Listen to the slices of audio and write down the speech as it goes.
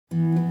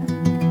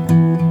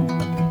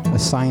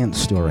science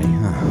story,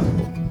 huh?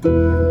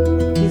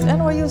 These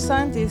NYU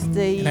scientists,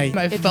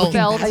 I felt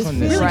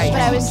really right.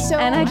 strong. I was so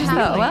And I just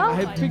thought, well, I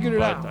had figured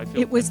it out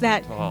It was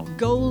that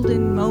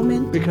golden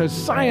moment. because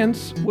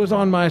science was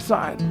on my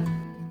side.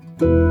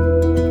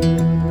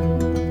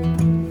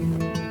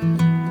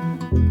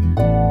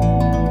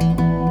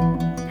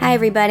 Hi,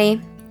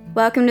 everybody.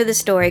 Welcome to the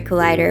Story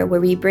Collider,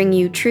 where we bring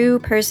you true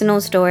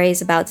personal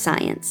stories about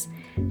science.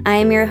 I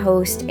am your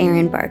host,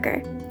 Erin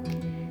Barker.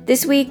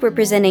 This week, we're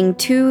presenting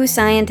two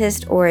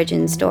scientist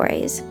origin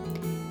stories.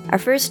 Our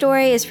first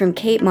story is from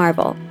Kate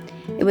Marvel.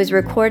 It was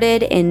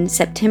recorded in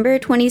September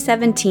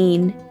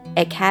 2017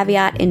 at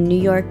Caveat in New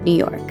York, New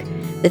York.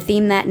 The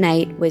theme that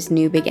night was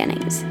New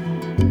Beginnings.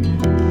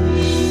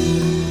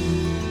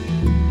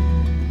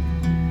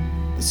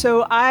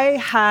 So I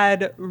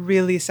had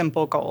really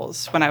simple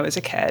goals when I was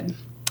a kid.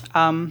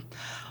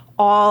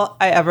 All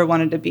I ever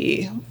wanted to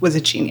be was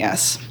a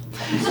genius.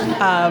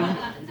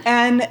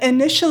 And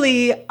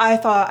initially, I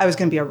thought I was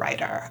going to be a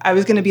writer. I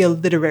was going to be a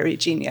literary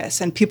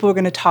genius, and people were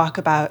going to talk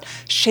about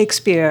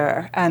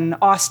Shakespeare and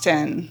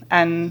Austen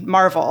and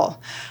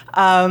Marvel.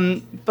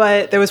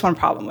 But there was one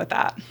problem with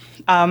that.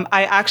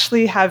 I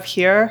actually have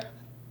here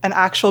an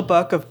actual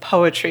book of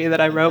poetry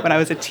that I wrote when I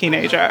was a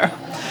teenager.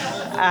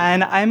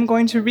 And I'm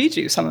going to read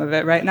you some of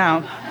it right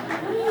now.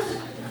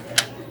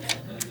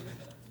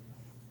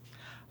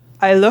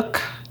 I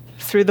look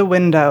through the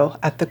window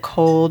at the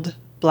cold,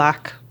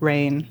 black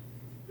rain.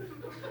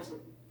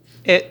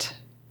 It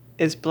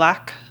is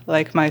black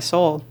like my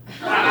soul.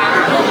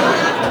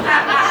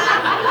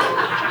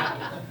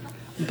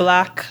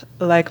 Black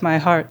like my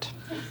heart.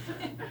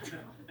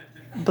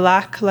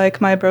 Black like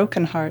my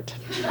broken heart.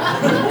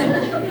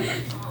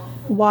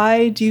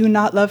 Why do you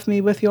not love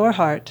me with your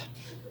heart?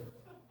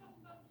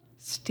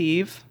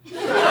 Steve.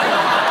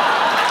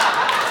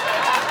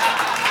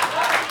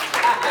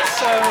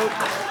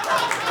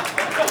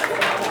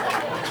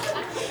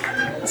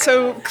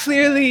 So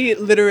clearly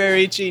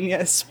literary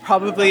genius,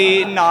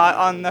 probably not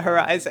on the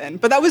horizon.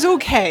 But that was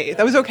okay.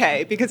 That was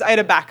okay because I had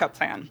a backup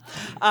plan.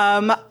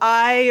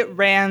 I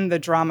ran the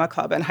drama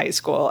club in high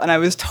school, and I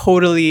was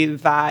totally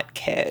that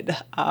kid.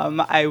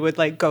 I would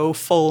go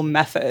full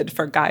method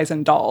for Guys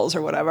and Dolls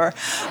or whatever.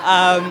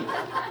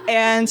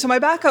 And so my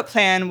backup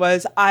plan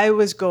was I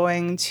was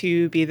going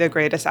to be the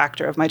greatest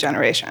actor of my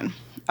generation.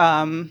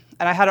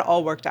 And I had it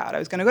all worked out. I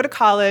was going to go to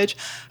college.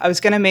 I was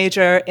going to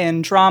major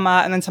in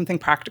drama and then something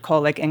practical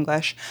like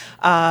English.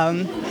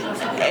 And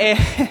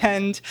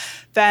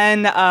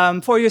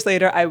then 4 years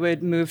later, I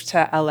would move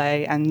to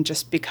LA and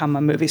just become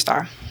a movie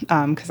star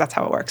because that's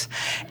how it works.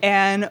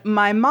 And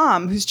my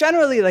mom, who's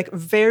generally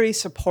very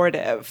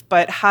supportive,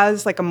 but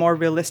has a more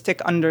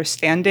realistic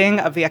understanding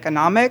of the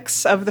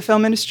economics of the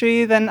film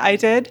industry than I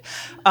did,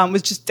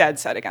 was just dead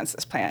set against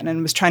this plan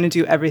and was trying to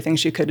do everything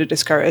she could to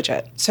discourage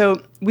it.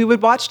 So we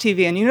would watch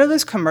TV, and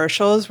those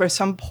commercials where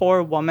some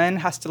poor woman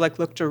has to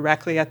look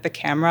directly at the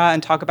camera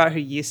and talk about her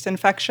yeast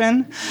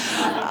infection.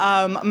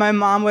 My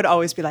mom would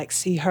always be like,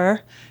 see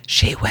her?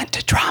 She went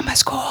to drama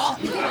school.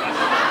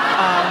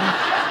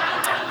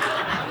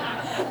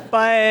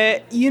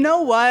 But you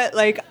know what?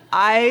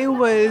 I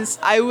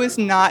was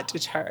not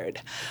deterred.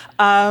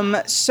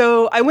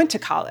 So I went to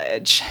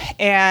college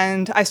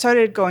and I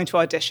started going to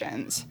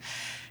auditions.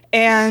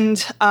 And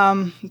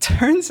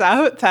turns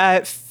out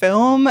that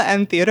film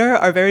and theater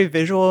are very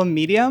visual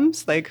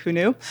mediums, who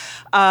knew?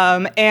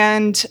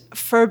 And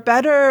for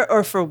better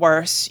or for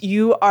worse,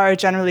 you are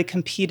generally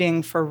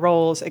competing for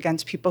roles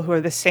against people who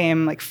are the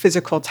same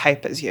physical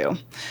type as you.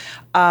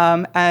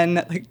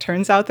 And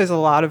turns out there's a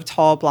lot of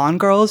tall blonde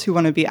girls who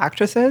want to be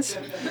actresses.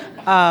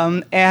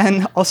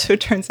 And also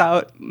turns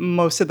out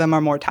most of them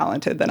are more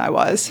talented than I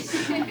was.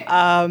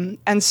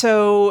 And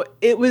so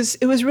it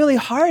was really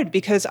hard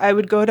because I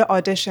would go to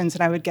auditions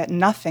and I would get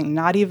nothing,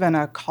 not even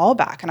a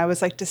callback. And I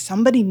was like, does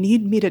somebody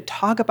need me to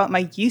talk about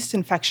my yeast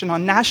infection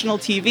on national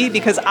TV?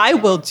 Because I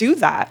will do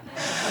that.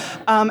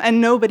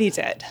 And nobody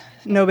did.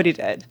 Nobody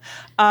did.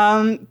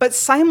 But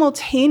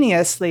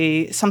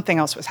simultaneously, something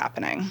else was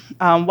happening.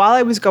 While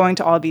I was going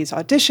to all these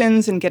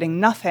auditions and getting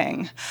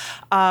nothing,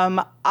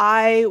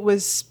 I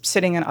was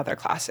sitting in other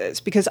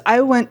classes because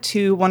I went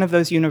to one of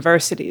those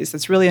universities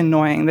that's really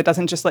annoying that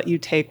doesn't just let you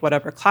take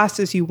whatever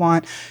classes you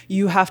want.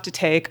 You have to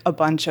take a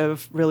bunch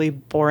of really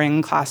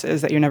boring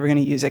classes that you're never going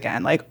to use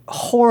again,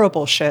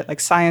 horrible shit like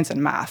science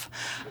and math.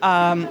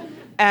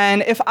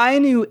 And if I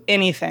knew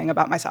anything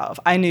about myself,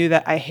 I knew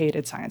that I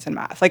hated science and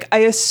math. I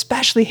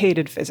especially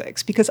hated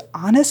physics because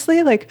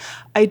honestly,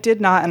 I did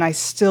not, and I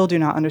still do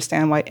not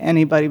understand why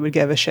anybody would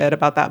give a shit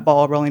about that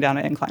ball rolling down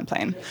an inclined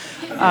plane.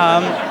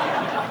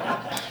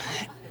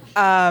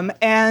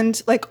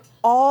 And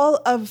all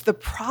of the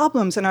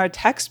problems in our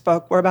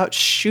textbook were about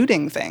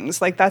shooting things.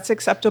 That's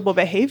acceptable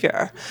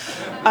behavior.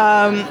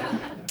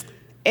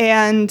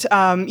 And,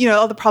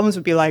 all the problems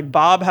would be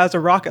Bob has a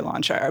rocket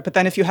launcher. But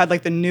then if you had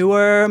the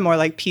newer, more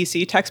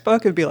PC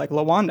textbook, it would be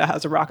LaWanda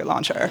has a rocket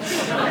launcher.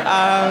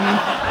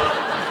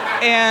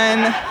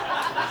 And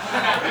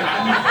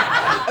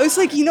I was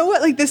like, you know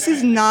what? Like, this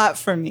is not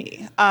for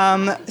me.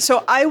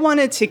 So I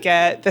wanted to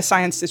get the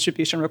science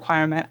distribution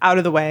requirement out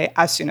of the way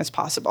as soon as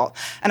possible.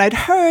 And I'd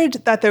heard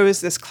that there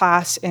was this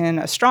class in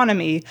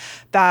astronomy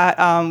that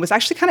was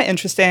actually kind of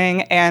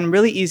interesting and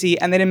really easy,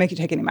 and they didn't make you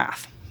take any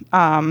math.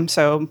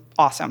 So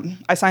awesome.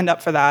 I signed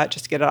up for that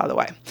just to get it out of the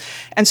way.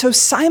 And so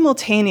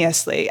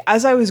simultaneously,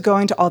 as I was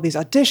going to all these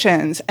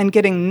auditions and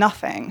getting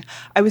nothing,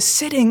 I was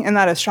sitting in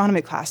that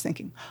astronomy class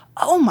thinking,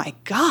 oh my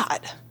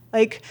God,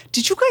 like,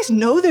 did you guys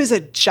know there's a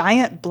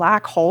giant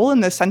black hole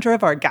in the center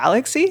of our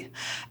galaxy?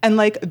 And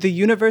like the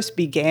universe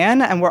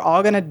began and we're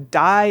all gonna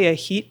die a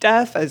heat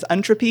death as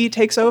entropy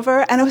takes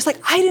over? And I was like,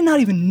 I did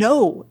not even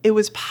know it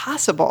was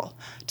possible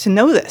to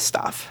know this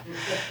stuff.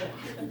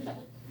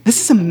 This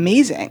is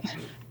amazing.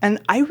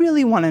 And I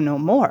really want to know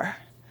more.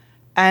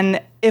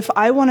 And if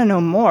I want to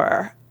know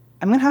more,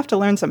 I'm going to have to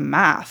learn some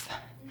math.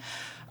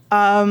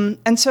 And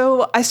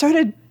so I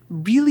started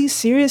really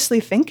seriously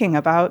thinking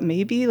about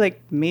maybe like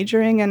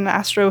majoring in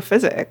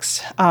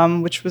astrophysics,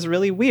 which was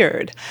really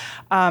weird.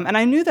 And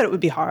I knew that it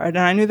would be hard, and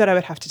I knew that I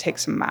would have to take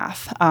some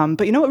math.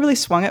 But you know what really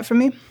swung it for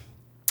me?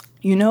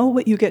 You know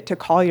what you get to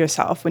call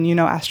yourself when you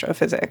know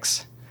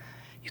astrophysics?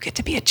 You get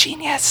to be a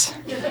genius.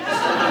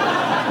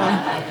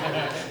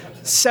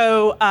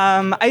 So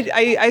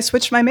I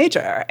switched my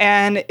major,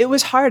 and it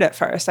was hard at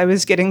first. I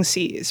was getting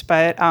C's,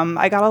 but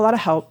I got a lot of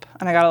help,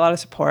 and I got a lot of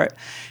support,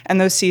 and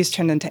those C's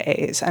turned into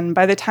A's. And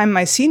by the time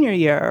my senior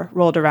year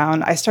rolled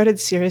around, I started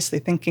seriously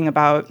thinking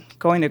about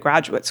going to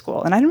graduate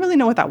school, and I didn't really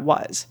know what that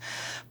was.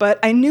 But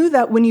I knew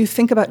that when you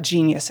think about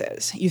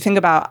geniuses, you think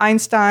about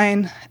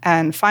Einstein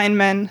and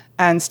Feynman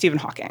and Stephen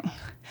Hawking.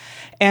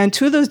 And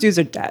two of those dudes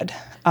are dead,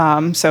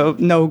 so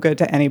no good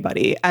to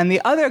anybody. And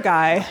the other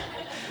guy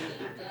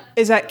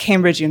is at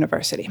Cambridge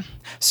University.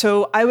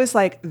 So I was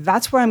like,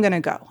 that's where I'm going to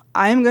go.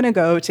 I'm going to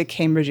go to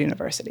Cambridge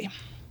University.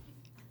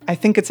 I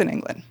think it's in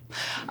England.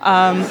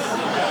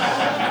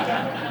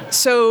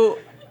 So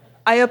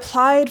I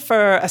applied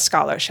for a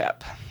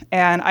scholarship,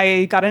 and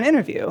I got an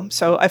interview.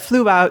 So I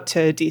flew out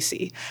to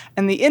DC,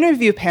 and the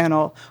interview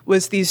panel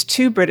was these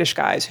two British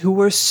guys who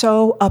were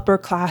so upper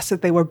class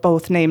that they were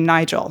both named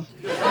Nigel.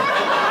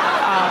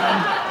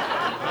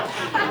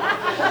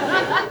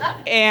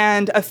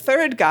 And a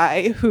third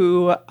guy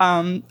who,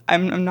 I'm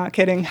not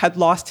kidding, had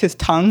lost his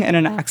tongue in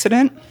an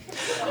accident.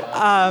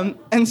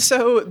 And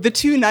so the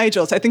two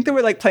Nigels, I think they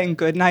were like playing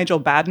good Nigel,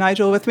 bad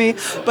Nigel with me,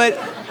 but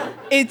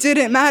it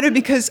didn't matter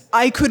because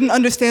I couldn't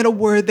understand a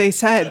word they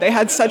said. They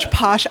had such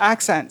posh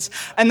accents.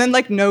 And then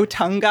like no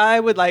tongue guy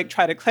would like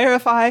try to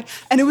clarify,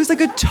 and it was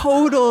like a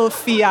total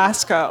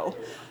fiasco.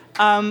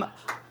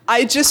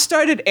 I just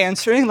started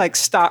answering like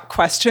stock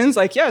questions,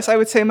 like, yes, I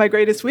would say my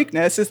greatest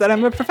weakness is that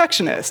I'm a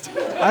perfectionist.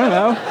 I don't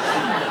know.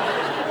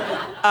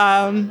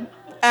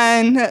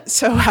 And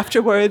so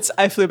afterwards,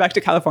 I flew back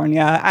to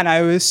California, and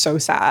I was so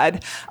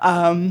sad.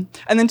 And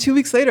then 2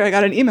 weeks later, I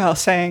got an email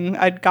saying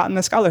I'd gotten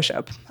the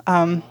scholarship.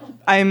 I'm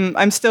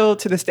still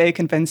to this day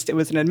convinced it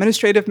was an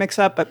administrative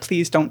mix-up, but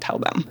please don't tell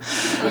them.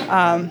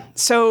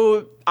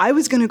 So I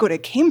was going to go to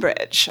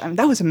Cambridge.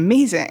 That was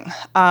amazing.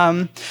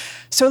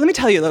 So let me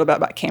tell you a little bit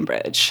about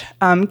Cambridge.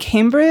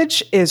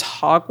 Cambridge is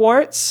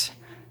Hogwarts,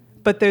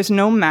 but there's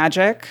no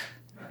magic,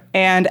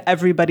 and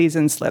everybody's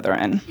in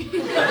Slytherin.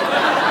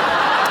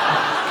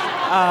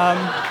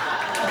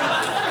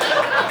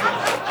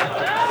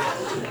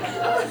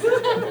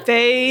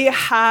 They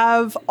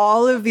have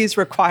all of these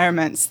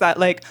requirements that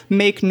like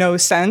make no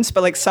sense,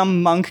 but like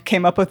some monk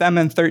came up with them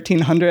in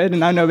 1300 and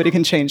now nobody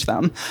can change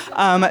them.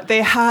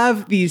 They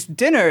have these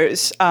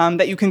dinners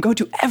that you can go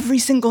to every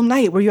single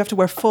night where you have to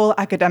wear full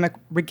academic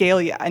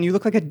regalia and you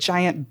look like a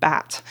giant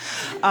bat.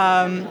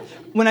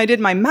 When I did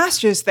my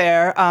master's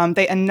there,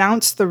 they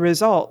announced the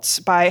results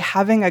by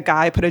having a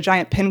guy put a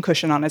giant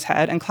pincushion on his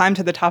head and climb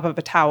to the top of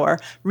a tower,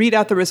 read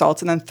out the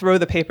results, and then throw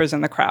the papers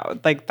in the crowd.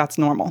 Like, that's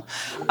normal.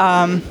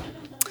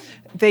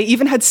 They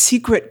even had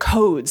secret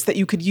codes that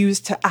you could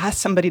use to ask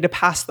somebody to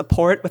pass the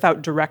port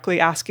without directly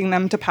asking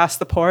them to pass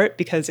the port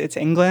because it's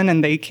England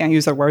and they can't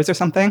use their words or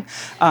something.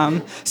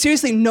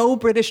 Seriously, no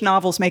British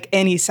novels make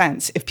any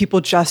sense if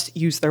people just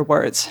use their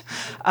words.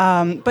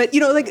 But, you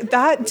know, like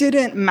that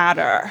didn't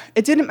matter.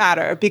 It didn't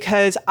matter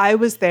because I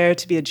was there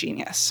to be a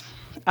genius.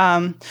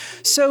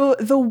 So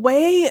the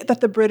way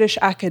that the British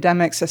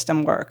academic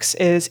system works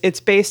is it's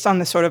based on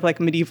this sort of like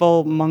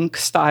medieval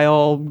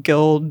monk-style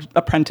guild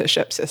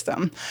apprenticeship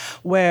system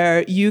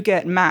where you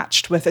get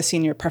matched with a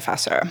senior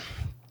professor.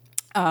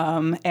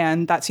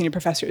 And that senior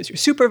professor is your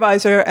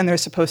supervisor, and they're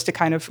supposed to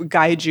kind of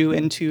guide you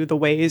into the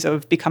ways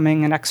of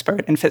becoming an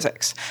expert in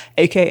physics,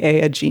 aka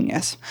a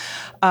genius.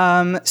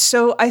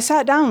 So I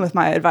sat down with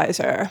my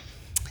advisor,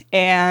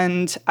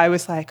 and I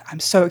was like, I'm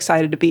so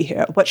excited to be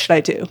here. What should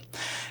I do?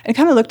 And he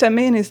kind of looked at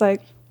me and he's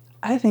like,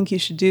 I think you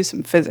should do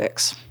some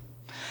physics.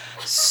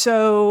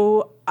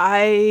 So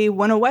I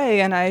went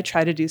away and I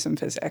tried to do some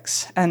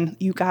physics. And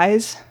you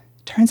guys,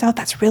 turns out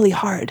that's really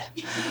hard.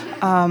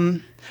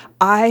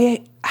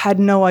 I had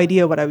no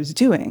idea what I was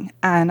doing,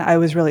 and I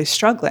was really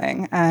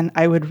struggling. And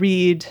I would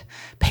read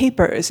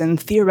papers in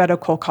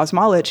theoretical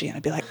cosmology, and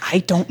I'd be like, I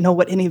don't know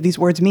what any of these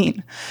words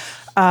mean.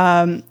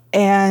 And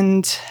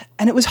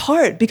it was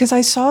hard because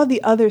I saw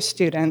the other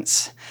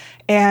students,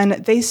 and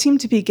they seemed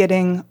to be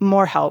getting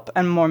more help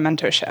and more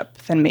mentorship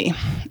than me.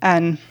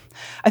 And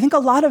I think a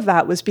lot of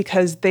that was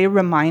because they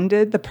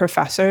reminded the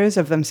professors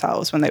of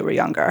themselves when they were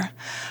younger.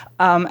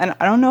 And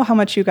I don't know how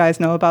much you guys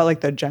know about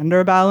like the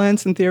gender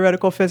balance in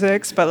theoretical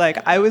physics, but like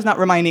I was not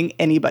reminding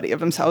anybody of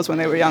themselves when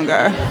they were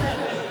younger.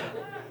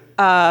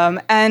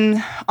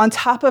 And on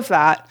top of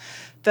that,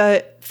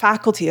 the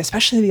faculty,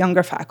 especially the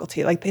younger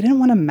faculty, like they didn't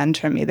want to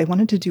mentor me. They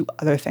wanted to do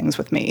other things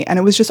with me. And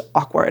it was just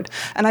awkward.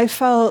 And I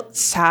felt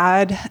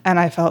sad and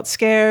I felt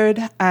scared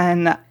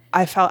and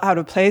I felt out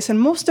of place.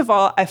 And most of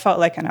all, I felt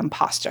like an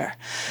imposter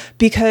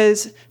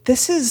because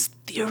this is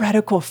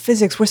theoretical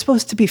physics. We're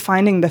supposed to be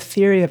finding the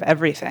theory of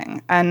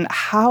everything. And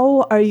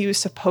how are you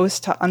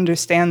supposed to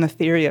understand the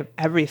theory of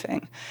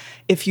everything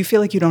if you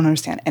feel like you don't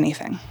understand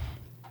anything?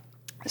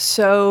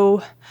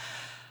 So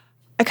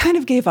I kind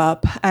of gave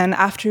up, and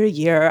after a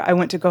year, I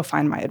went to go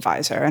find my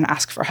advisor and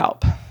ask for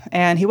help.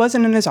 And he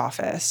wasn't in his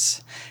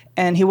office,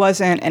 and he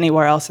wasn't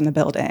anywhere else in the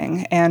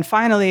building. And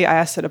finally, I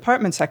asked the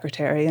department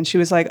secretary, and she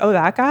was like, oh,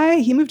 that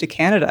guy? He moved to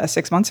Canada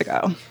 6 months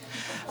ago.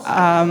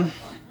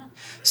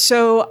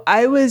 So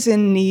I was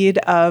in need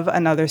of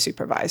another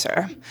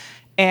supervisor.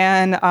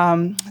 And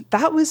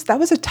that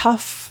was a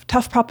tough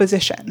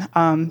proposition.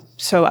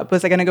 So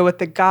was I going to go with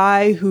the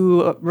guy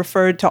who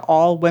referred to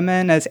all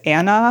women as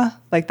Anna?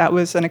 Like that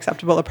was an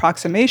acceptable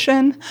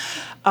approximation?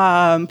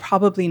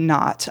 Probably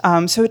not.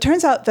 So it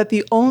turns out that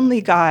the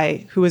only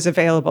guy who was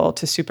available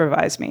to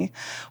supervise me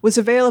was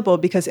available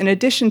because in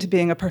addition to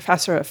being a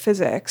professor of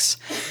physics,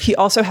 he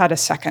also had a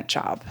second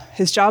job.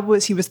 His job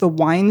was he was the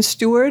wine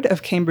steward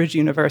of Cambridge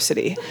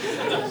University,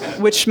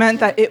 which meant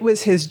that it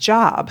was his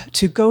job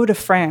to go to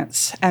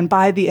France and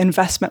buy the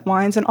investment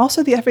wines and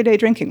also the everyday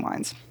drinking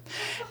wines.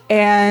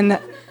 And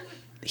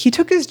he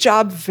took his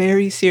job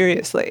very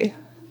seriously,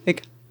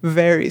 like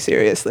very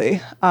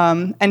seriously.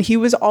 And he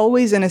was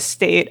always in a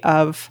state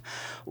of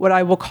what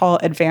I will call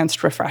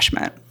advanced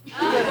refreshment.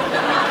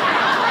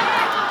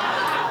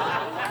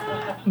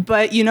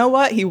 But you know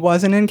what? He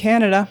wasn't in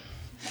Canada.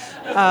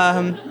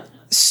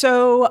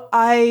 So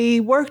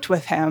I worked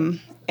with him.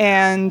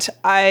 And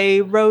I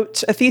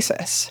wrote a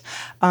thesis.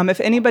 If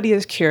anybody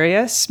is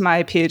curious,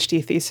 my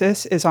PhD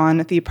thesis is on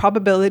the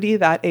probability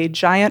that a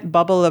giant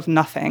bubble of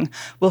nothing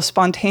will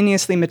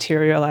spontaneously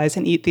materialize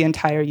and eat the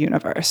entire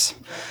universe.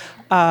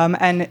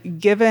 And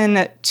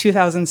given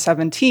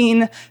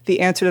 2017,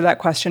 the answer to that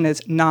question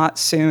is not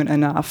soon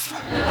enough.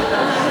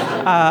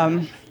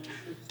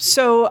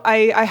 So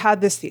I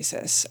had this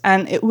thesis,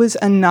 and it was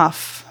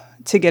enough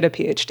to get a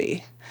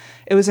PhD.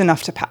 It was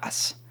enough to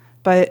pass.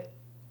 But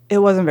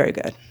it wasn't very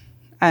good.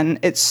 And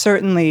it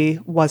certainly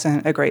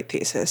wasn't a great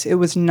thesis. It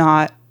was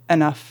not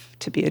enough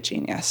to be a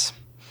genius.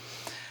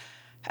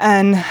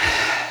 And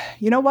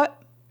you know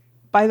what?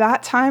 By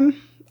that time,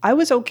 I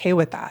was okay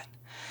with that.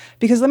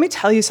 Because let me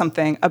tell you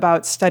something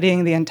about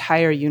studying the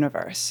entire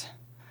universe.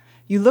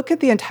 You look at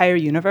the entire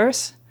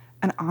universe,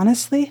 and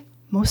honestly,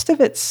 most of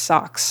it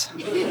sucks.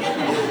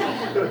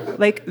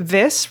 Like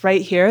this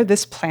right here,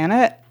 this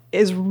planet,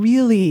 is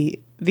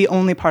really the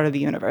only part of the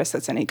universe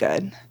that's any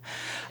good.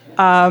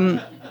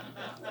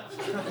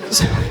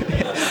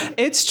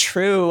 It's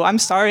true. I'm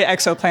sorry,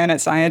 exoplanet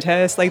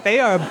scientists. Like, they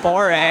are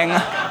boring.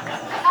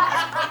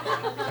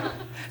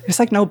 There's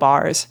like no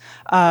bars.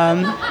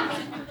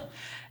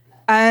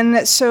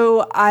 And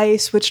so I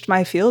switched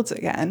my fields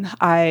again.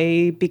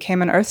 I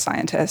became an earth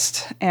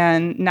scientist,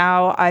 and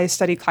now I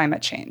study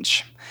climate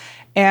change.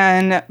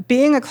 And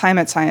being a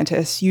climate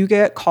scientist, you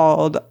get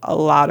called a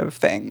lot of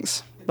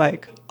things,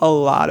 like a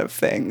lot of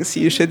things.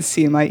 You should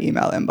see my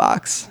email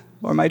inbox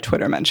or my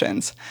Twitter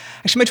mentions.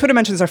 Actually, my Twitter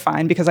mentions are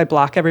fine because I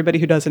block everybody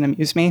who doesn't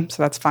amuse me,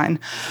 so that's fine.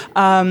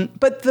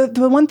 But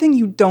the one thing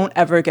you don't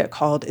ever get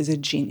called is a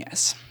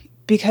genius,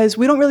 because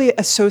we don't really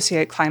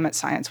associate climate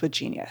science with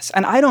genius.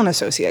 And I don't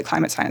associate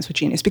climate science with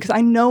genius because I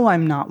know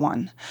I'm not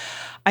one.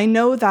 I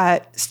know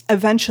that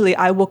eventually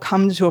I will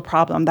come to a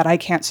problem that I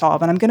can't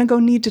solve, and I'm going to go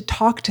need to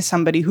talk to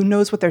somebody who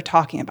knows what they're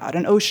talking about,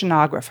 an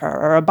oceanographer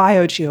or a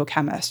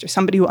biogeochemist or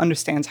somebody who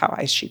understands how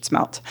ice sheets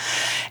melt.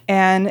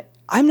 And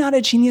I'm not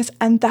a genius,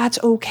 and that's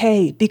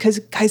okay, because,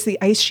 guys, the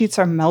ice sheets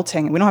are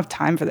melting, and we don't have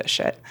time for this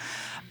shit.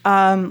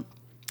 And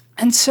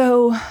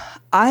so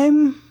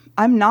I'm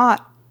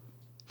not.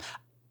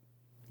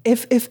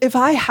 If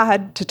I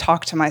had to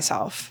talk to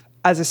myself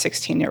as a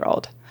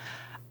 16-year-old,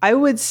 I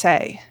would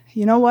say,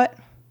 you know what?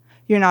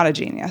 You're not a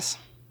genius.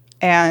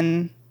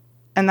 And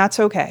that's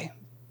okay,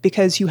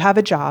 because you have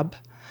a job.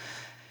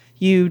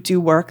 You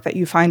do work that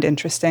you find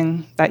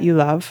interesting, that you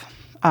love.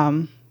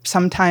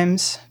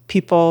 Sometimes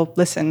people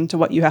listen to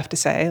what you have to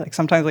say, like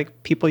sometimes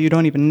like people you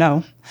don't even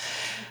know.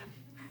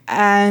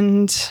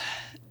 And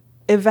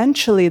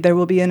eventually there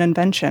will be an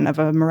invention of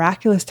a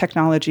miraculous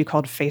technology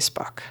called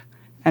Facebook.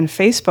 And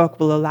Facebook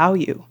will allow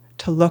you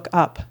to look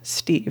up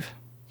Steve.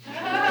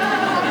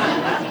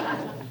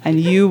 and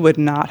you would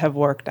not have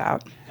worked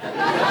out.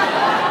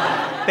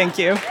 Thank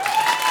you.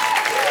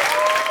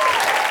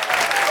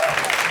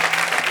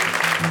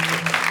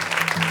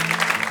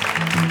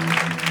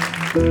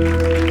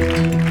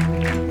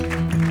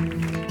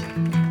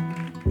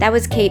 That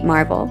was Kate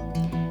Marvel.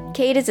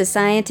 Kate is a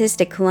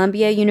scientist at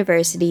Columbia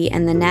University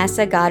and the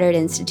NASA Goddard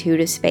Institute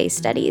of Space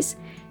Studies.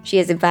 She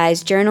has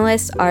advised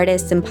journalists,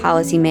 artists, and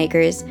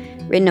policymakers,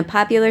 written a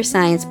popular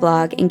science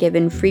blog, and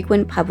given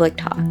frequent public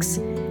talks.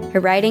 Her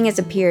writing has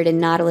appeared in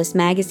Nautilus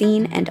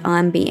Magazine and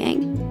On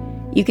Being.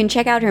 You can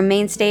check out her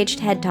main stage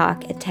TED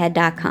Talk at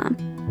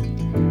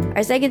TED.com.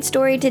 Our second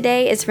story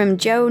today is from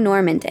Joe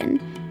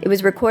Normandin. It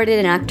was recorded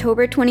in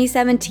October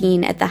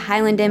 2017 at the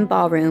Highland Inn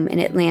Ballroom in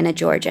Atlanta,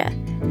 Georgia.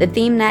 The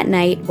theme that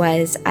night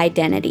was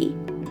identity.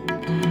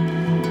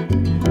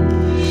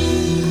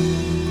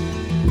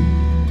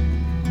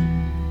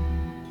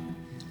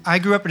 I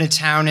grew up in a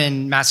town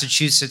in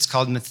Massachusetts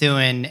called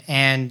Methuen,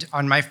 and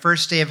on my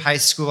first day of high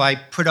school, I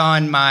put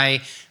on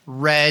my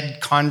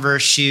red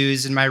Converse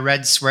shoes and my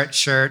red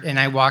sweatshirt, and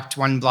I walked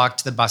 1 block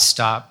to the bus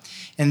stop.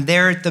 And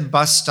there at the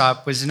bus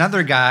stop was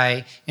another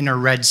guy in a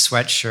red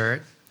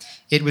sweatshirt.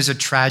 It was a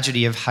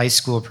tragedy of high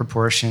school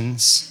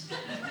proportions.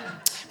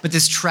 But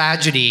this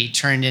tragedy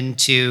turned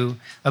into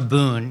a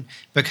boon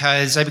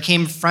because I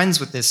became friends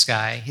with this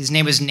guy. His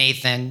name was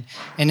Nathan,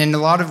 and in a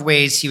lot of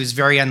ways, he was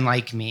very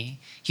unlike me.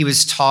 He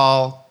was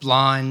tall,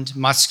 blonde,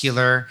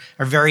 muscular,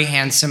 a very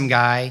handsome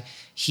guy.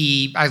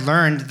 I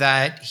learned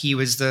that he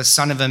was the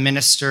son of a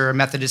minister, a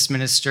Methodist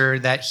minister,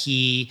 that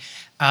he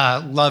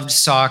loved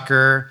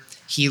soccer.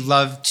 He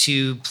loved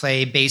to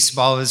play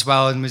baseball as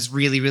well and was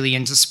really, really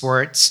into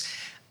sports.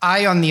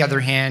 I, on the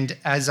other hand,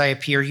 as I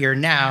appear here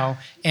now,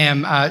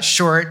 am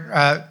short,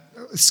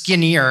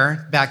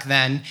 skinnier back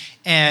then,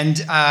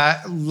 and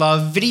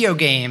love video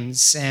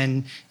games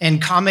and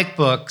comic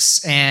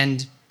books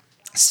and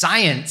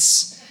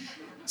science.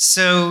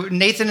 So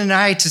Nathan and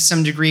I, to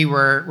some degree,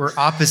 were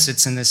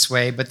opposites in this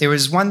way, but there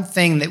was one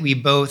thing that we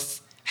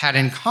both had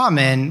in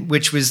common,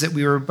 which was that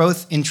we were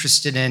both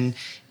interested in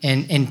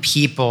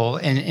people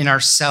and in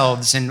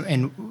ourselves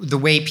and the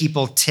way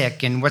people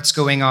tick and what's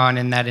going on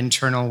in that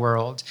internal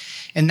world.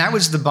 And that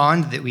was the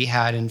bond that we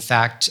had, in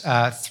fact,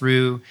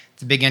 through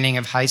the beginning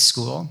of high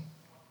school.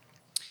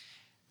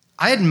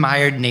 I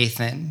admired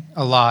Nathan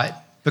a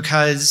lot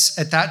because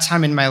at that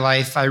time in my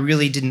life, I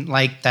really didn't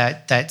like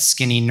that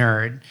skinny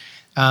nerd.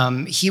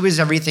 He was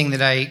everything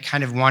that I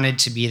kind of wanted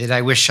to be, that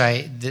I wish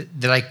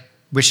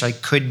I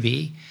could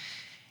be.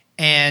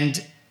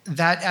 And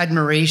that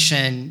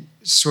admiration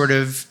sort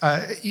of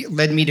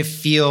led me to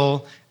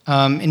feel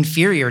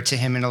inferior to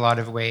him in a lot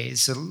of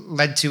ways. It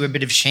led to a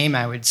bit of shame,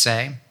 I would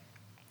say.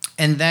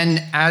 And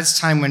then as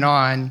time went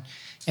on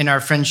and our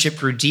friendship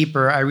grew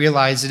deeper, I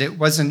realized that it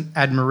wasn't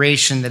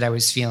admiration that I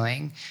was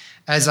feeling.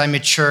 As I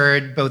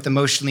matured, both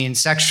emotionally and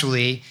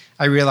sexually,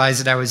 I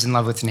realized that I was in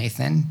love with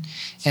Nathan.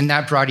 And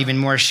that brought even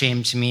more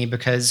shame to me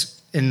because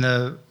in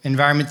the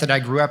environment that I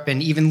grew up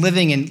in, even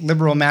living in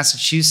liberal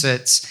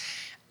Massachusetts,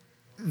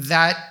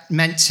 that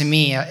meant to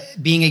me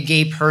being a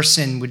gay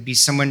person would be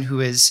someone who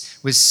was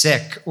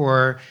sick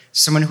or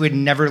someone who would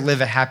never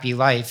live a happy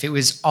life. It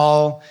was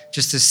all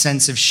just a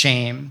sense of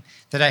shame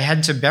that I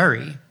had to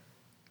bury.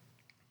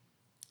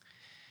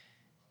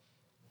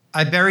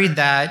 I buried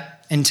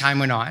that and time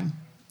went on.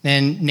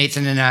 And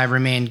Nathan and I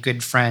remained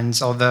good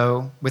friends,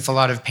 although with a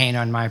lot of pain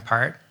on my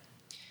part.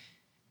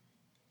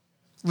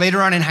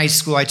 Later on in high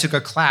school, I took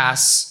a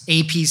class,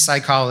 AP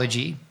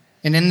Psychology.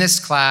 And in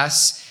this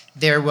class,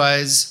 there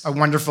was a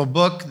wonderful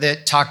book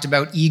that talked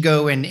about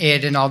ego and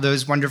id and all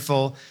those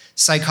wonderful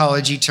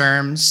psychology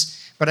terms,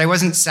 but I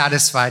wasn't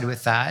satisfied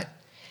with that.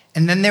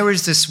 And then there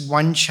was this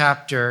one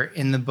chapter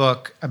in the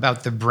book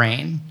about the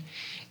brain,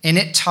 and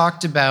it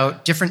talked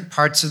about different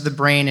parts of the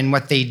brain and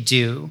what they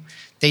do.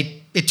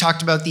 It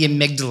talked about the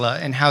amygdala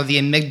and how the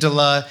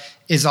amygdala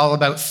is all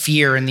about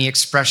fear and the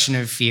expression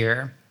of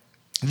fear.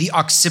 The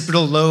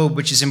occipital lobe,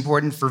 which is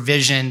important for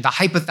vision, the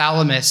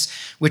hypothalamus,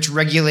 which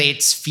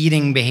regulates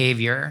feeding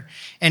behavior.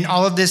 And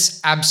all of this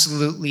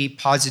absolutely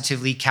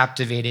positively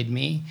captivated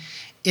me.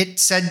 It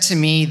said to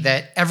me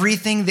that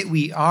everything that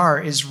we are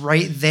is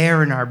right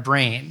there in our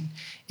brain.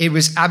 It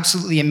was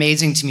absolutely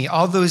amazing to me.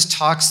 All those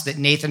talks that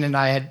Nathan and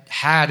I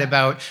had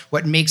about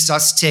what makes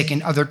us tick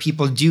and other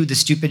people do, the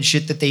stupid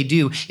shit that they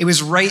do, it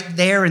was right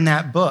there in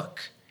that book.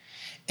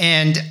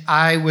 And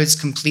I was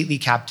completely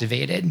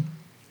captivated.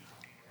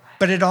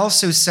 But it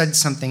also said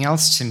something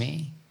else to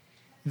me,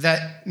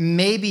 that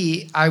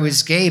maybe I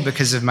was gay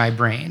because of my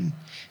brain.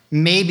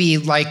 Maybe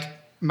like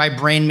my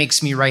brain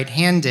makes me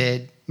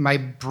right-handed, my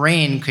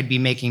brain could be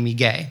making me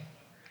gay.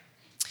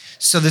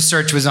 So the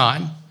search was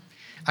on.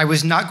 I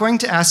was not going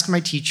to ask my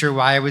teacher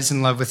why I was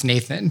in love with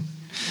Nathan.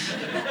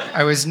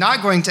 I was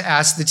not going to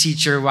ask the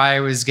teacher why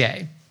I was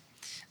gay.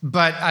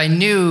 But I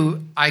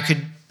knew I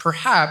could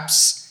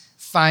perhaps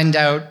find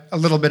out a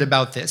little bit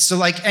about this. So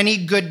like any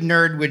good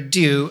nerd would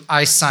do,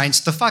 I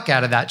scienced the fuck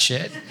out of that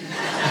shit,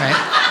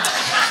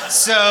 right?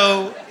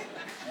 So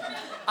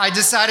I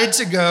decided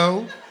to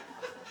go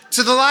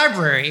to the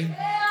library.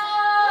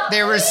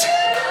 there was,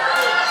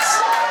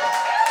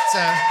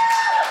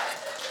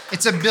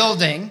 it's a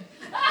building,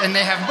 and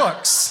they have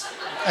books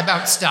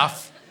about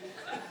stuff.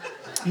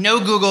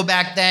 No Google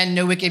back then,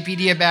 no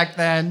Wikipedia back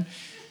then,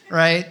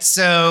 right?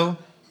 So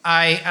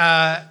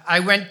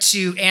I went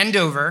to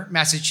Andover,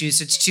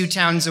 Massachusetts, 2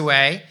 towns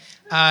away,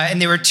 and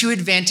there were 2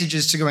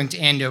 advantages to going to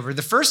Andover.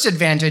 The first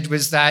advantage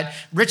was that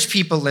rich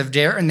people lived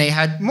there, and they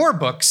had more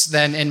books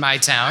than in my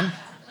town.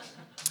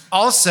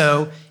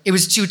 Also, it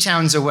was 2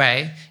 towns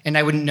away, and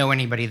I wouldn't know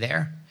anybody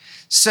there.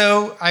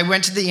 So I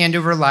went to the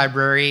Andover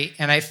Library,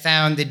 and I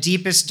found the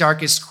deepest,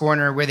 darkest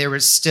corner where there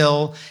was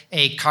still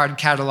a card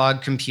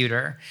catalog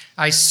computer.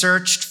 I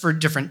searched for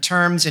different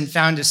terms and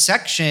found a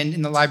section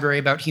in the library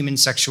about human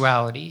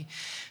sexuality.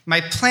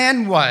 My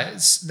plan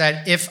was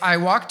that if I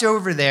walked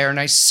over there and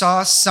I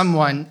saw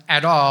someone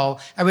at all,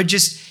 I would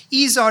just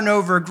ease on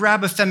over,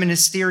 grab a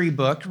feminist theory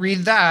book, read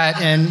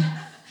that, and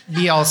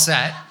be all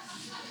set.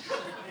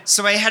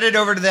 So I headed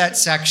over to that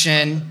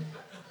section.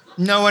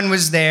 No one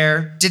was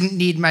there, didn't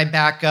need my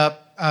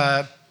backup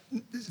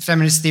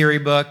feminist theory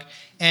book.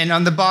 And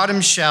on the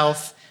bottom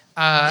shelf,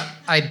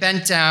 I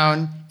bent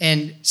down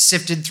and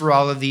sifted through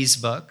all of these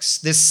books.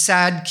 This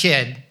sad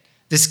kid,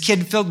 this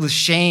kid filled with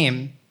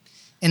shame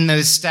in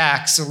those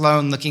stacks,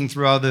 alone looking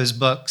through all those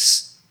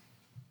books.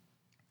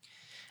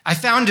 I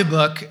found a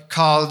book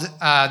called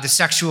The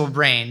Sexual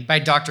Brain by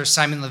Dr.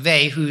 Simon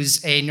LeVay,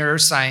 who's a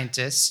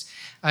neuroscientist,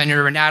 a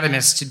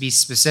neuroanatomist to be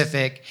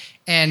specific.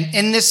 And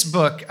in this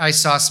book, I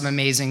saw some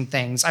amazing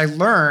things. I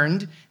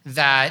learned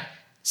that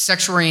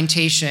sexual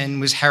orientation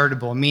was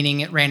heritable,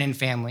 meaning it ran in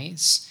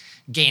families.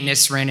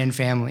 Gayness ran in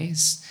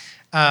families.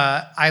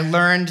 I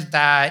learned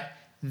that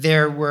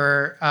there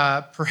were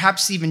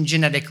perhaps even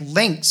genetic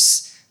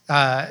links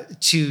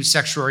to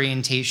sexual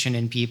orientation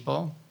in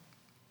people.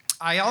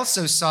 I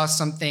also saw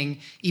something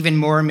even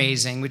more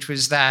amazing, which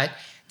was that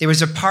there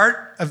was a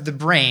part of the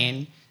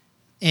brain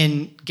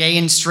in gay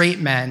and straight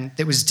men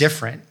that was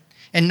different.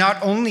 And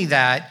not only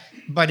that,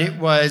 but it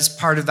was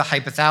part of the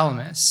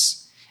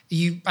hypothalamus.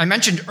 I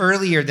mentioned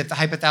earlier that the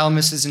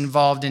hypothalamus is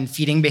involved in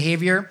feeding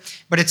behavior,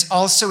 but it's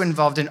also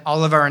involved in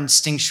all of our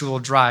instinctual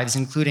drives,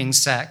 including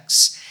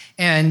sex.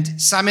 And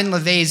Simon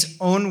LeVay's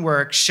own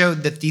work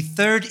showed that the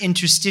third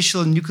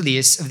interstitial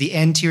nucleus of the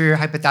anterior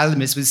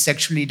hypothalamus was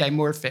sexually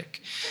dimorphic,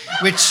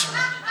 which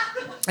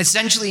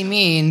essentially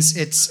means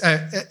it's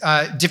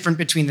different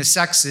between the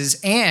sexes,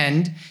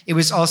 and it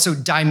was also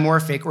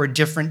dimorphic, or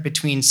different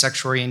between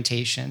sexual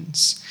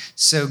orientations.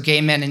 So gay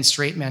men and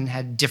straight men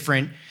had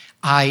different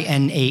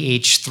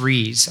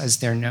INAH3s, as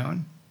they're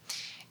known.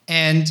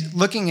 And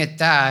looking at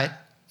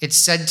that, it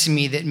said to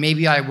me that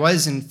maybe I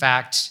was in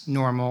fact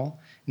normal.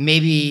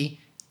 Maybe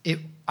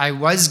I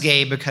was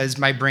gay because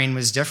my brain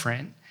was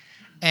different.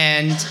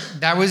 And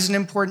that was an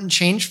important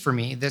change for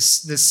me.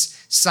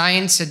 This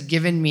science had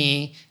given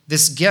me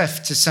this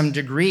gift to some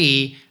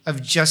degree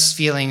of just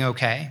feeling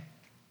okay.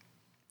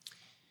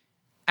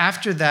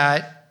 After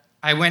that,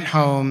 I went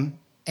home,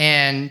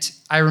 and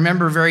I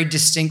remember very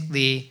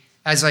distinctly,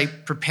 as I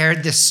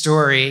prepared this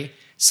story,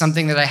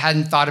 something that I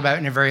hadn't thought about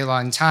in a very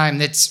long time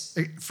that's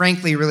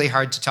frankly really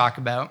hard to talk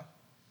about.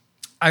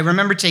 I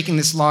remember taking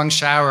this long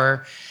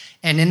shower,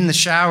 and in the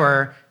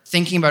shower,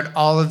 thinking about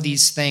all of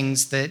these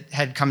things that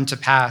had come to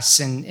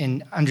pass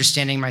in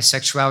understanding my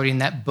sexuality in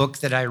that book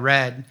that I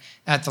read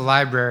at the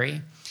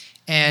library.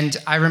 And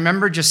I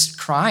remember just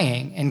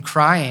crying and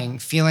crying,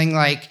 feeling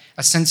like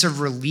a sense of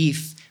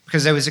relief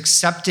because I was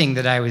accepting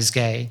that I was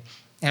gay.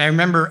 And I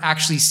remember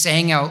actually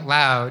saying out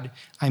loud,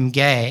 I'm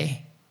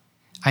gay,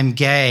 I'm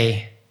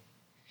gay,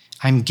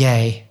 I'm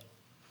gay,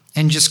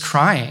 and just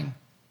crying.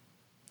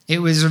 It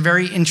was a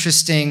very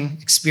interesting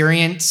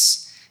experience.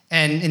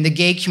 And in the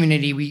gay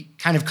community, we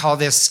kind of call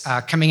this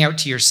coming out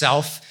to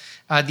yourself,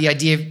 the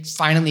idea of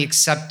finally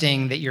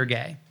accepting that you're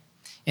gay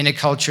in a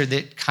culture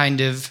that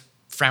kind of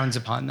frowns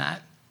upon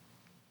that.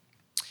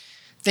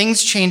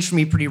 Things changed for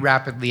me pretty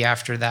rapidly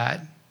after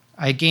that.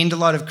 I gained a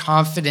lot of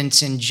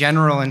confidence in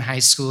general in high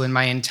school in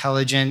my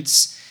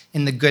intelligence,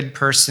 in the good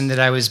person that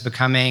I was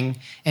becoming,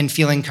 and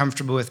feeling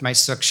comfortable with my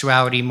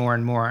sexuality more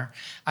and more.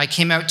 I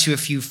came out to a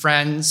few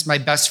friends. My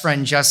best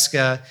friend,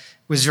 Jessica,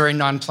 was very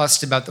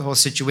nonplussed about the whole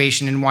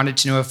situation and wanted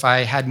to know if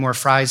I had more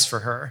fries for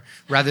her,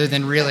 rather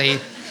than really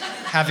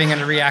having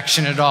a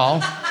reaction at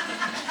all.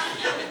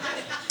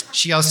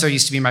 She also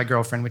used to be my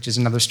girlfriend, which is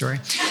another story.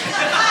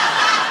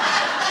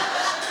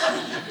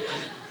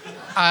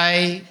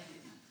 I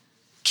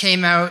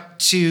came out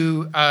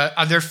to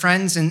other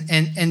friends,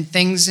 and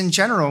things in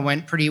general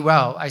went pretty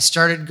well. I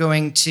started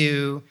going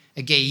to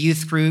a gay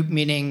youth group,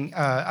 meeting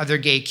other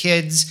gay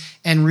kids,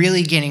 and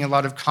really gaining a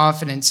lot of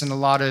confidence and a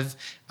lot of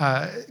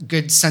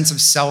good sense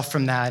of self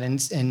from that,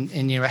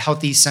 and a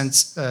healthy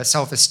sense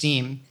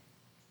self-esteem.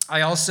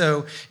 I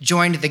also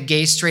joined the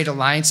Gay Straight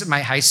Alliance at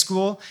my high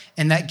school,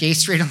 and that Gay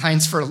Straight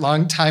Alliance for a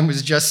long time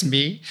was just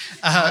me,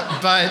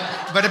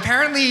 but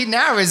apparently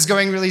now is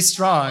going really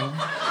strong.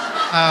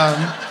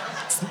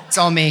 It's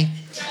all me.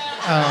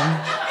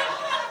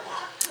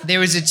 there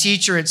was a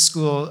teacher at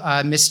school,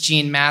 Miss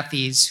Jean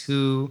Matthews,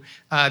 who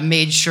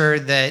made sure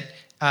that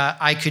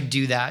I could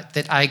do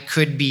that I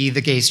could be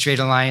the Gay Straight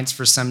Alliance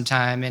for some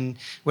time. And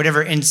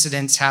whatever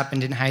incidents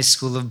happened in high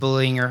school of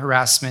bullying or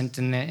harassment,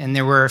 and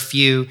there were a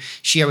few,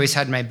 she always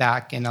had my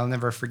back, and I'll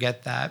never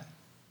forget that.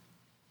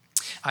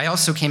 I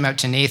also came out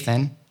to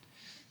Nathan,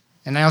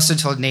 and I also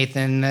told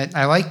Nathan that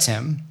I liked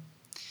him.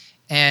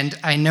 And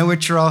I know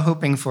what you're all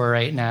hoping for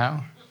right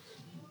now.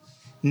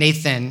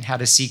 Nathan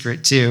had a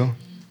secret too,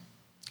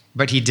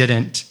 but he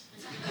didn't.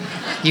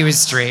 He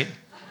was straight.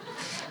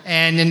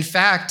 And in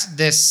fact,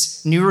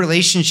 this new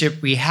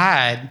relationship we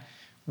had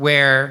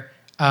where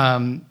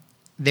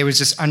there was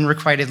this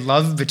unrequited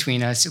love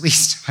between us, at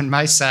least on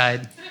my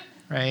side,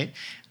 right?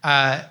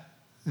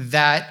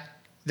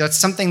 That's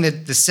something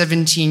that the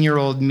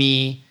 17-year-old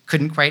me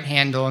couldn't quite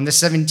handle, and the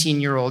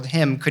 17-year-old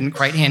him couldn't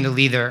quite handle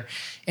either.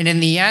 And in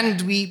the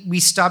end, we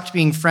stopped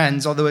being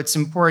friends, although it's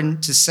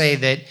important to say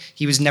that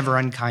he was never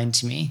unkind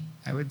to me,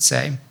 I would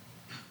say.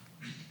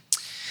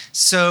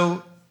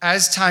 So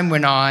as time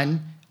went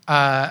on,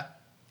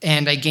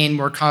 and I gained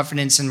more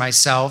confidence in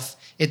myself,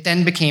 it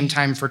then became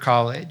time for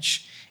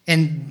college.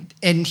 And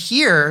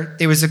here,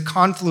 there was a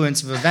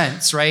confluence of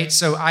events, right?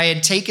 So I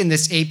had taken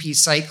this AP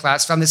Psych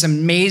class, found this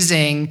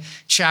amazing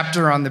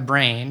chapter on the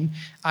brain.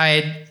 I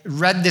had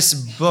read this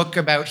book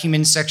about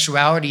human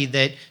sexuality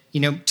that,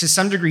 to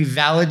some degree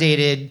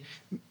validated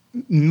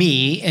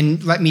me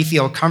and let me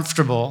feel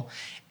comfortable.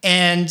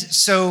 And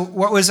so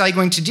what was I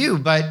going to do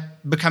but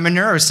become a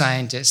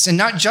neuroscientist? And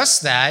not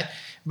just that,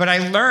 but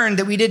I learned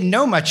that we didn't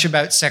know much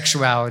about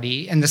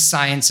sexuality and the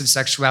science of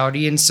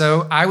sexuality, and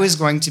so I was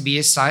going to be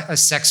a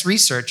sex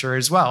researcher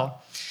as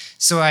well.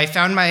 So I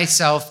found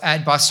myself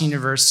at Boston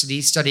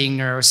University studying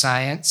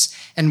neuroscience,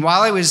 and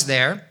while I was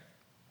there,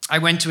 I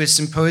went to a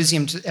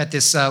symposium at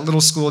this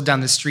little school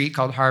down the street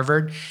called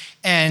Harvard,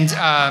 and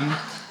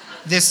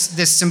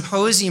this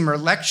symposium or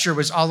lecture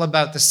was all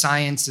about the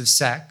science of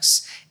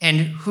sex.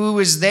 And who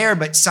was there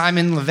but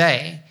Simon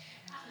LeVay?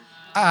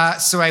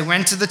 So I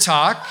went to the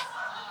talk,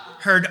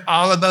 heard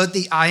all about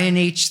the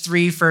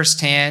INH3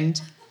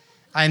 firsthand.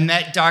 I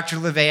met Dr.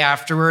 LeVay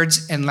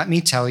afterwards, and let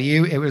me tell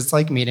you, it was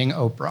like meeting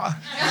Oprah.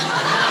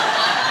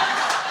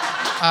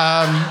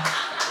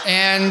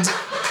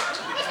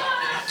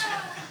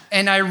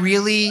 And I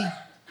really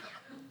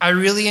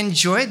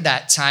enjoyed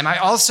that time. I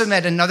also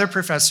met another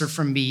professor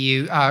from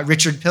BU,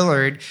 Richard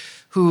Pillard,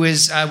 who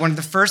is one of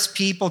the first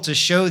people to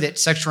show that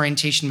sexual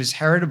orientation was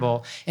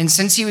heritable. And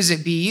since he was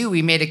at BU,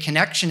 we made a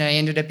connection. I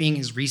ended up being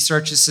his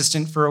research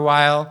assistant for a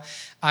while.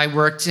 I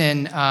worked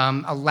in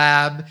a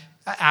lab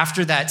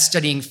after that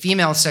studying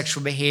female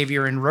sexual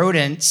behavior in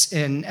rodents,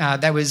 and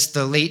that was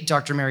the late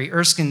Dr. Mary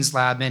Erskine's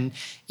lab. And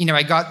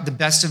I got the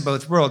best of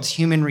both worlds,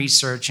 human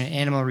research and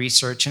animal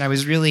research, and I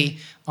was really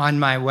on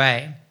my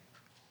way.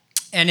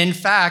 And in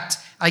fact,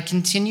 I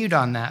continued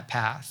on that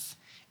path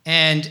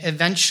and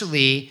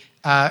eventually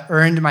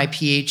earned my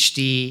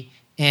PhD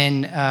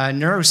in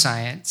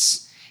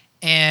neuroscience.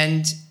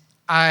 And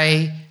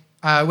I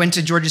went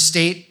to Georgia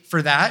State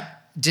for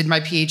that, did my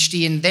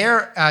PhD, and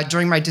there,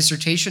 during my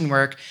dissertation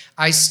work,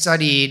 I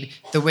studied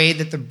the way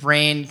that the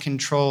brain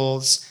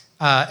controls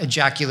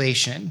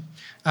ejaculation,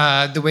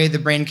 the way the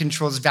brain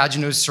controls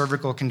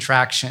vaginocervical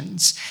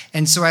contractions.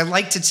 And so I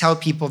like to tell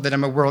people that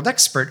I'm a world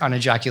expert on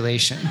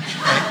ejaculation,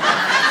 right?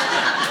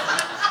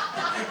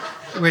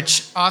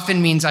 Which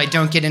often means I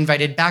don't get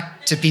invited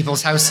back to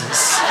people's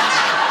houses.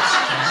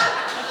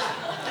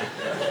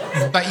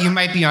 But you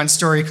might be on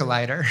Story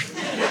Collider.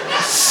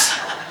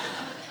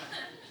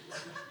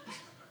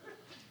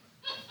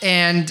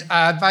 And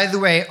by the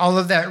way, all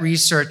of that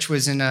research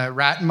was in a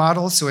rat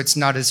model, so it's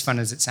not as fun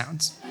as it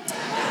sounds.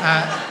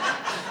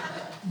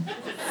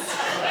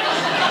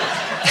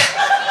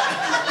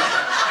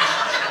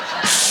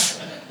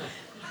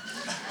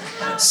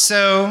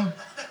 So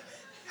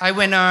I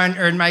went on,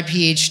 earned my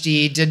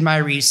PhD, did my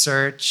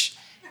research,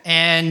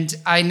 and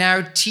I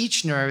now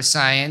teach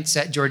neuroscience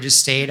at Georgia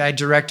State. I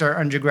direct our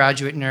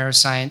undergraduate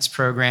neuroscience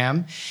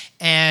program.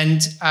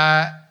 And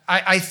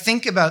I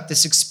think about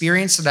this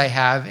experience that I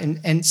have,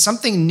 and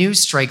something new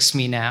strikes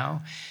me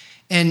now.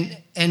 And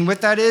what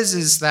that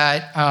is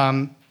that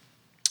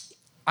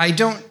I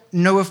don't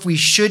know if we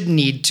should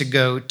need to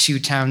go 2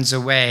 towns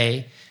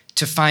away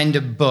to find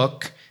a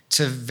book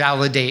to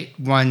validate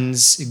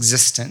one's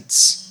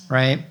existence,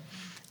 right?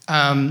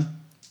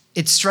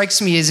 It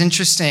strikes me as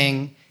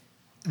interesting,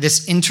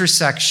 this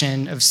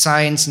intersection of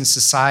science and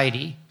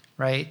society,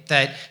 right?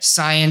 That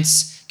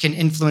science can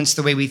influence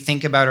the way we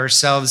think about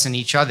ourselves and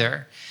each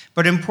other.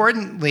 But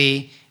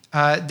importantly,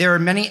 there are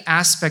many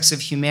aspects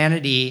of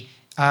humanity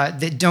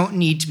that don't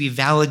need to be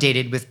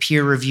validated with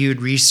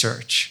peer-reviewed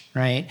research,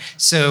 right?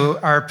 So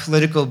our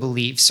political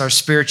beliefs, our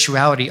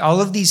spirituality, all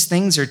of these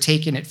things are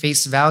taken at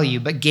face value,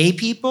 but gay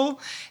people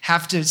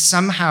have to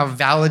somehow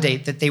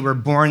validate that they were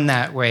born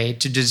that way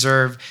to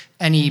deserve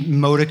any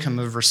modicum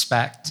of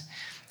respect.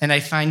 And I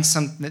find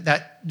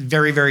that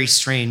very, very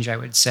strange, I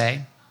would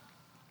say.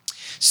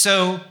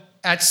 So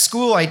at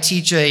school, I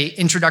teach a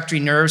introductory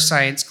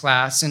neuroscience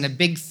class, and a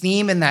big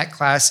theme in that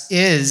class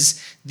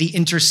is the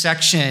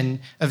intersection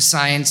of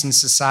science and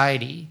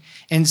society.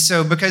 And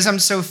so because I'm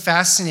so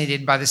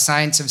fascinated by the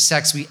science of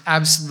sex, we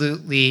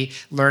absolutely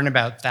learn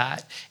about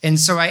that. And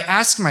so I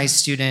ask my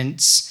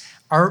students,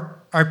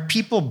 are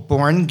people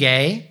born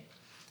gay?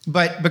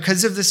 But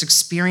because of this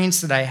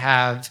experience that I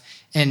have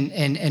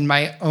and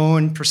my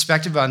own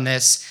perspective on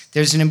this,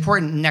 there's an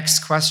important next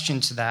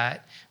question to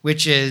that,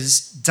 which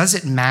is, does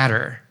it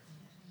matter?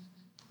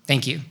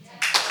 Thank you.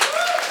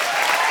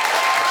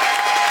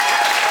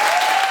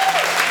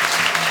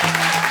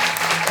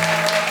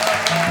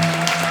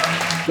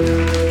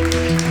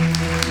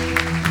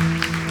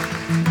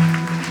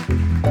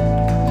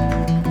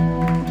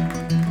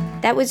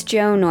 That was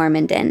Joe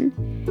Normandin.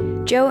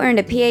 Joe earned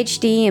a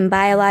PhD in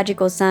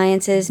biological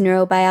sciences,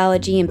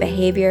 neurobiology, and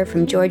behavior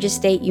from Georgia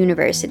State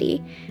University,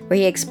 where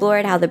he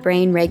explored how the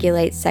brain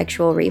regulates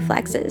sexual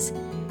reflexes.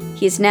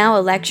 He is now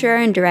a lecturer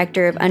and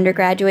director of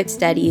undergraduate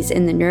studies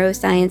in the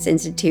Neuroscience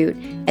Institute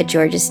at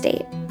Georgia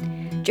State.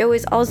 Joe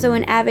is also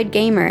an avid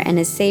gamer and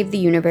has saved the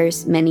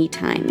universe many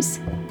times.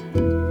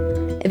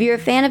 If you're a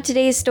fan of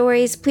today's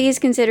stories, please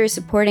consider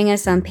supporting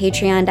us on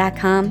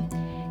patreon.com.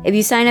 If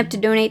you sign up to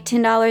donate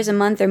 $10 a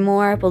month or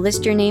more, we'll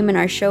list your name in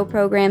our show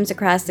programs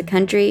across the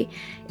country,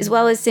 as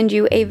well as send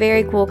you a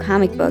very cool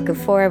comic book of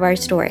 4 of our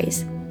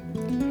stories.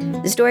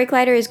 The Story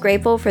Collider is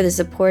grateful for the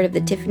support of the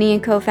Tiffany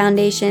 & Co.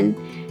 Foundation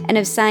and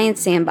of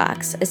Science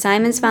Sandbox, a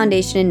Simons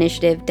Foundation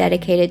initiative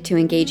dedicated to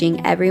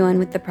engaging everyone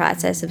with the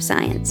process of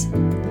science.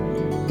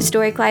 The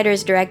Story Collider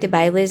is directed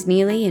by Liz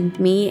Neely and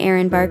me,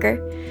 Erin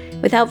Barker,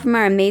 with help from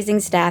our amazing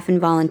staff and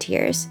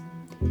volunteers.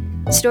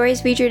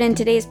 Stories featured in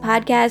today's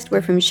podcast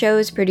were from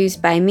shows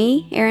produced by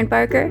me, Erin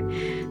Barker,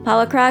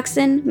 Paula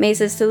Croxton,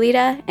 Mesa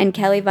Salida, and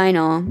Kelly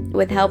Vinol,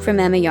 with help from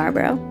Emma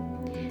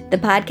Yarbrough. The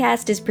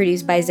podcast is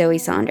produced by Zoe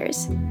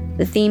Saunders.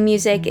 The theme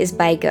music is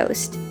by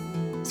Ghost.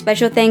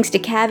 Special thanks to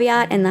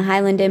Caveat and the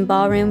Highland Inn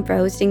Ballroom for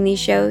hosting these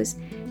shows,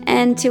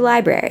 and to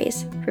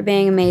libraries for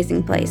being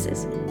amazing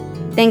places.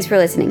 Thanks for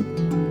listening.